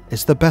customer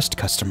is the best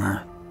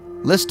customer.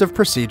 List of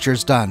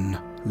procedures done.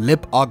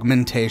 Lip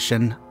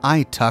augmentation,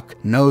 eye tuck,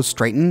 nose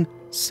straighten,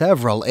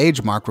 several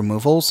age mark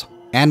removals,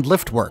 and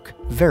lift work.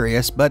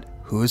 Various, but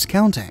who's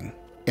counting?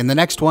 In the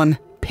next one,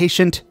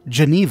 patient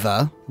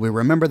Geneva, we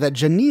remember that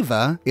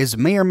Geneva is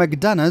Mayor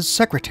McDonough's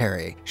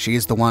secretary.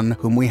 She's the one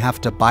whom we have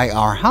to buy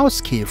our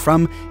house key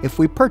from if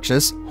we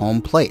purchase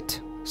home plate.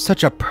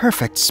 Such a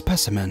perfect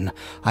specimen.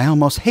 I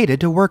almost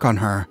hated to work on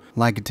her,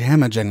 like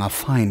damaging a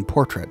fine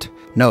portrait.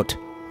 Note,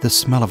 the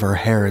smell of her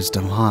hair is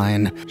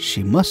divine.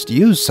 She must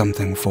use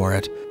something for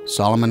it.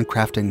 Solomon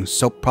crafting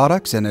soap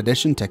products in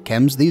addition to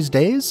chems these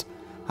days?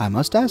 I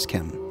must ask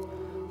him.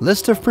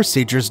 List of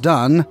procedures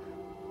done.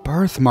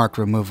 Birthmark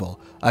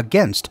removal,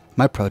 against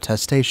my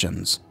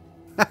protestations.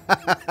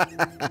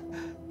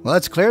 Well,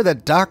 it's clear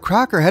that Doc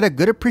Crocker had a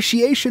good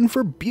appreciation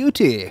for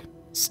beauty.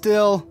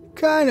 Still,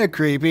 kinda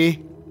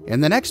creepy. In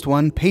the next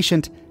one,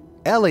 patient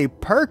Ellie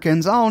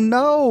Perkins. Oh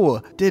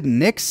no! Did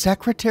Nick's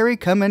secretary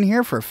come in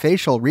here for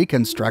facial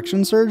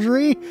reconstruction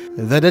surgery?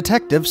 The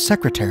detective's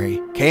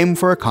secretary came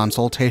for a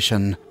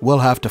consultation. We'll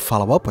have to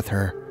follow up with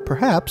her,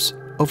 perhaps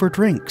over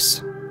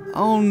drinks.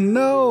 Oh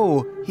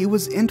no! He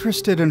was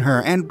interested in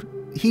her, and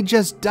he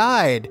just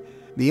died.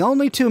 The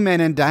only two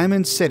men in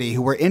Diamond City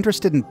who were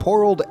interested in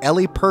poor old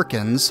Ellie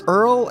Perkins,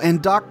 Earl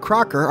and Doc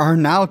Crocker, are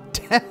now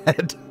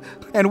dead.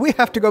 And we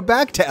have to go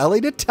back to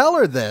Ellie to tell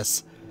her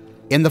this.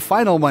 In the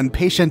final one,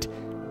 patient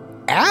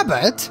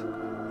Abbott?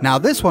 Now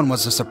this one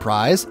was a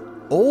surprise.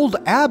 Old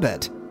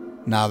Abbott.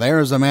 Now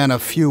there's a man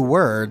of few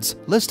words.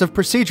 List of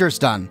procedures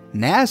done.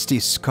 Nasty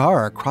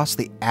scar across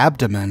the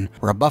abdomen.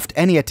 Rebuffed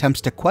any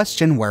attempts to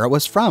question where it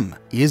was from.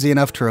 Easy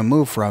enough to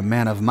remove for a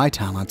man of my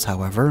talents,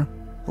 however.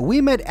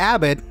 We met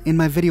Abbott in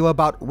my video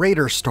about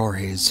raider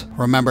stories.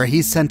 Remember,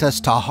 he sent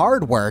us to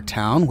Hardware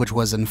Town, which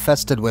was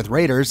infested with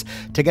raiders,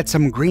 to get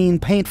some green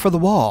paint for the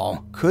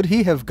wall. Could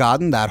he have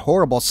gotten that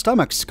horrible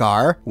stomach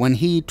scar when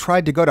he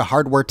tried to go to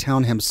Hardware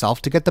Town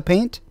himself to get the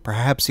paint?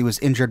 Perhaps he was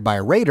injured by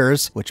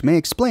raiders, which may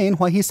explain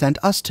why he sent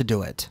us to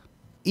do it.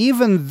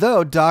 Even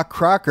though Doc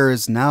Crocker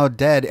is now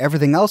dead,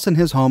 everything else in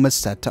his home is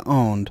set to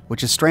owned,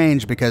 which is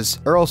strange because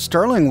Earl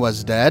Sterling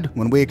was dead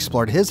when we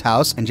explored his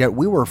house, and yet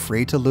we were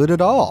free to loot it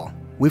all.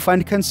 We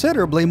find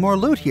considerably more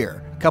loot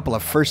here. A couple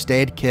of first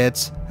aid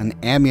kits, an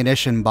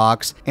ammunition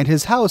box, and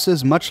his house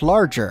is much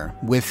larger,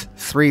 with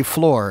 3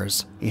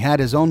 floors. He had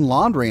his own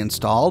laundry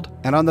installed,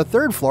 and on the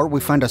 3rd floor we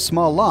find a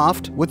small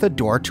loft with a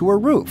door to a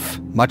roof.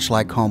 Much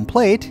like home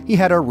plate, he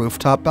had a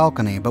rooftop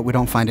balcony, but we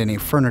don't find any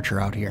furniture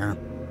out here.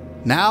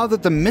 Now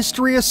that the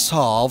mystery is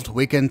solved,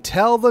 we can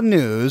tell the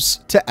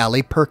news to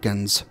Ellie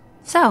Perkins.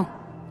 So,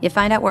 you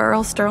find out where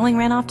Earl Sterling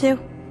ran off to?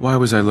 Why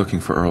was I looking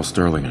for Earl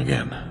Sterling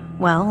again?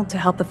 Well, to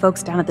help the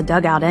folks down at the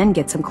Dugout Inn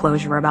get some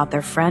closure about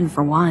their friend,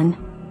 for one.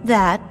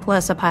 That,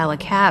 plus a pile of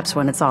caps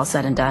when it's all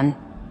said and done.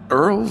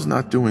 Earl's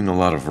not doing a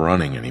lot of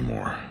running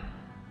anymore.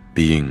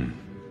 Being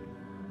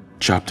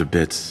chopped to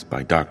bits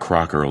by Doc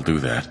Crocker will do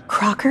that.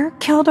 Crocker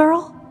killed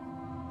Earl?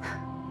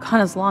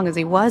 Gone as long as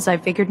he was, I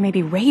figured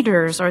maybe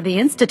raiders or the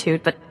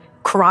Institute, but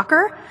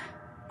Crocker?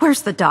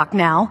 Where's the doc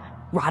now?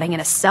 Rotting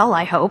in a cell,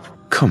 I hope.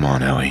 Come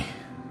on, Ellie.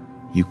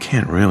 You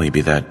can't really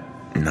be that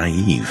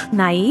naive.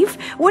 Naive?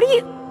 What are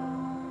you...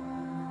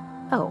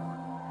 Oh.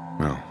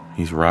 Well,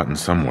 he's rotten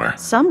somewhere.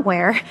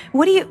 Somewhere?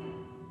 What do you...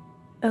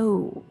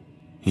 Oh.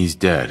 He's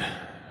dead.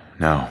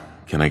 Now,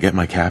 can I get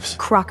my caps?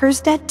 Crocker's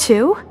dead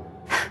too?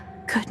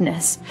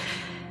 Goodness.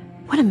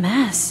 What a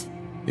mess.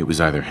 It was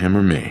either him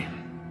or me.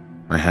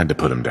 I had to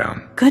put him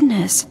down.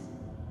 Goodness.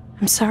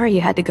 I'm sorry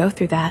you had to go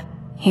through that.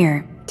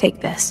 Here,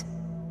 take this.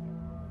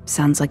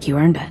 Sounds like you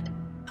earned it.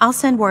 I'll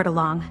send word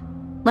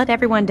along. Let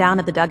everyone down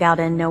at the Dugout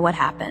Inn know what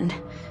happened.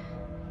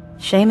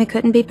 Shame it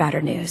couldn't be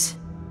better news.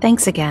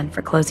 Thanks again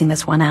for closing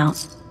this one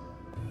out.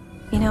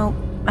 You know,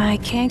 I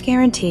can't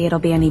guarantee it'll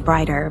be any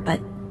brighter, but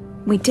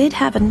we did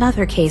have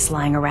another case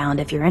lying around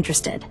if you're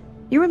interested.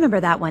 You remember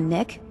that one,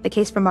 Nick? The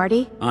case from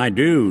Marty? I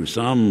do.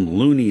 Some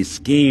loony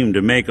scheme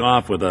to make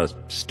off with a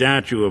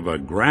statue of a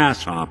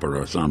grasshopper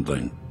or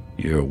something.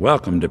 You're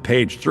welcome to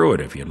page through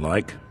it if you'd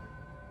like.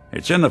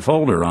 It's in the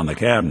folder on the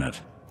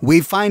cabinet. We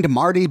find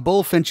Marty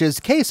Bullfinch's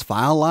case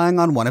file lying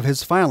on one of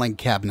his filing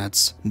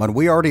cabinets, but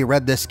we already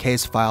read this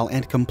case file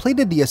and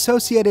completed the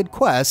associated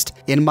quest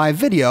in my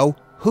video,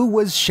 Who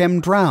Was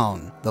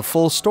Shemdrown? The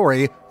full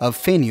story of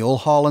Faneuil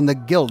Hall and the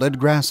Gilded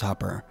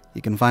Grasshopper.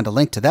 You can find a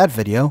link to that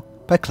video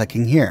by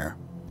clicking here.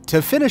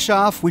 To finish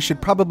off, we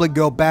should probably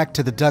go back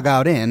to the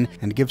Dugout Inn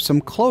and give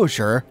some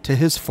closure to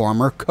his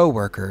former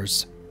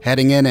co-workers.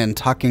 Heading in and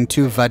talking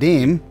to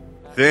Vadim.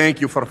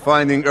 Thank you for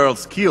finding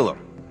Earl's killer.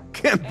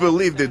 Can't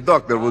believe the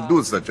doctor would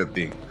do such a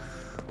thing.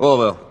 Oh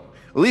well,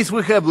 at least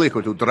we have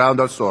liquor to drown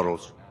our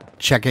sorrows.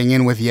 Checking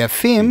in with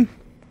Yefim.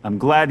 I'm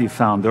glad you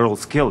found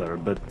Earl's killer,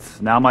 but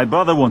now my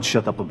brother won't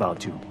shut up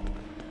about you.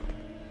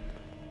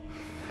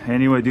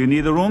 Anyway, do you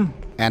need a room?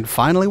 And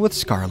finally with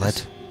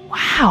Scarlet.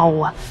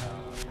 Wow.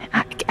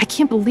 I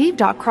can't believe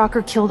Doc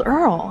Crocker killed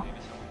Earl.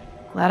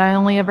 Glad I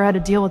only ever had to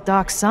deal with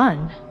Doc's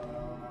son.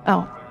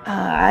 Oh,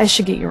 I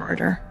should get your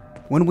order.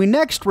 When we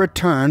next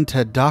return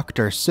to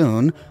Dr.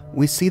 Soon,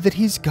 we see that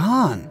he's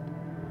gone.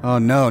 Oh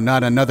no,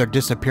 not another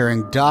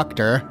disappearing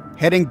doctor.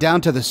 Heading down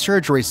to the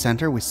surgery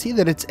center, we see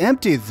that it's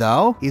empty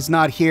though. He's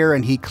not here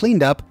and he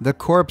cleaned up the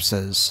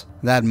corpses.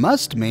 That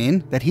must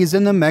mean that he's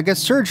in the mega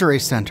surgery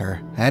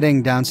center.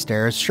 Heading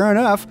downstairs, sure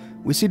enough,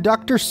 we see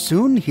Dr.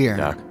 Soon here.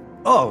 Doc.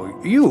 Oh,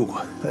 you.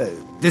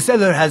 The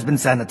cellar has been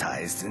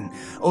sanitized, and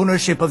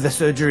ownership of the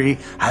surgery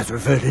has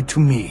reverted to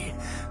me.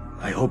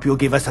 I hope you'll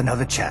give us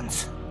another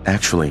chance.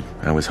 Actually,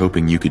 I was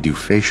hoping you could do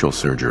facial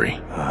surgery.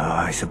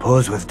 I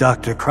suppose with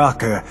Dr.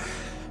 Crocker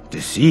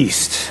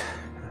deceased,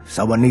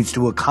 someone needs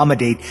to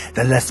accommodate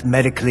the less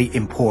medically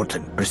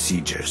important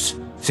procedures.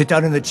 Sit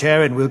down in the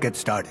chair and we'll get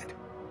started.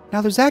 Now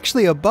there's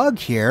actually a bug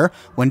here.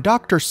 When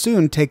Dr.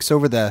 Soon takes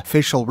over the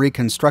facial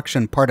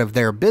reconstruction part of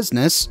their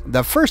business,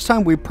 the first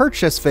time we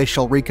purchase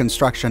facial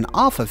reconstruction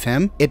off of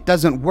him, it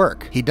doesn't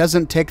work. He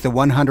doesn't take the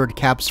 100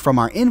 caps from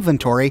our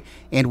inventory,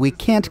 and we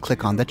can't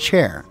click on the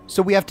chair.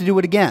 So we have to do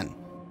it again.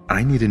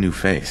 I need a new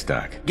face,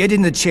 Doc. Get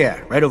in the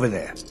chair, right over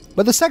there.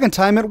 But the second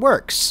time it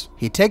works.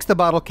 He takes the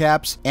bottle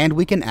caps and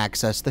we can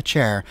access the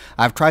chair.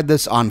 I've tried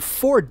this on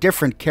 4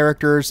 different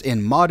characters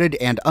in modded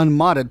and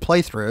unmodded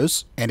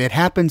playthroughs, and it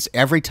happens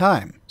every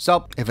time.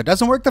 So if it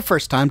doesn't work the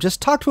first time,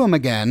 just talk to him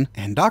again,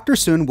 and Dr.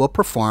 Soon will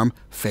perform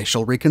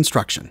facial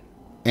reconstruction.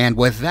 And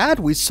with that,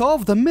 we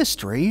solve the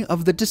mystery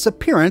of the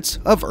disappearance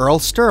of Earl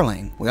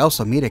Sterling. We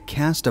also meet a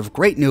cast of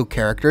great new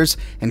characters,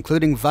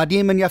 including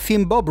Vadim and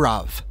Yefim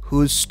Bobrov,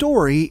 whose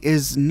story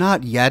is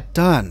not yet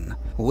done.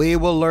 We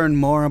will learn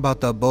more about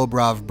the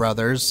Bobrov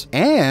brothers,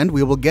 and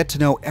we will get to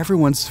know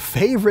everyone's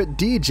favorite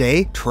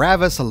DJ,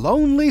 Travis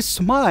Lonely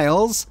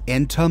Smiles,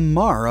 in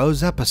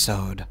tomorrow's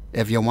episode.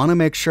 If you want to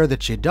make sure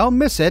that you don't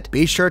miss it,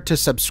 be sure to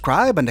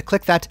subscribe and to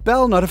click that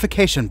bell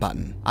notification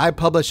button. I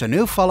publish a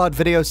new Fallout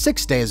video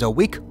 6 days a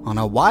week on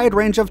a wide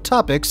range of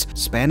topics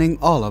spanning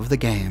all of the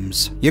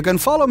games. You can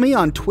follow me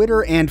on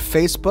Twitter and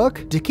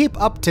Facebook to keep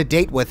up to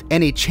date with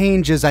any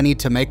changes I need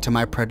to make to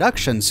my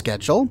production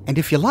schedule. And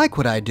if you like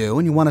what I do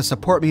and you want to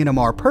support me in a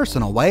more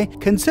personal way,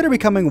 consider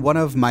becoming one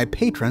of my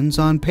patrons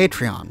on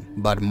Patreon.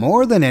 But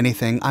more than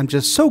anything, I'm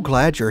just so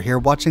glad you're here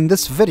watching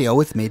this video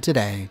with me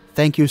today.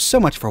 Thank you so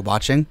much for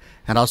watching,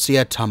 and I'll see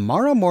you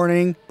tomorrow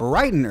morning,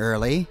 bright and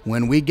early,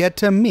 when we get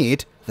to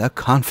meet the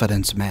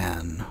Confidence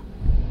Man.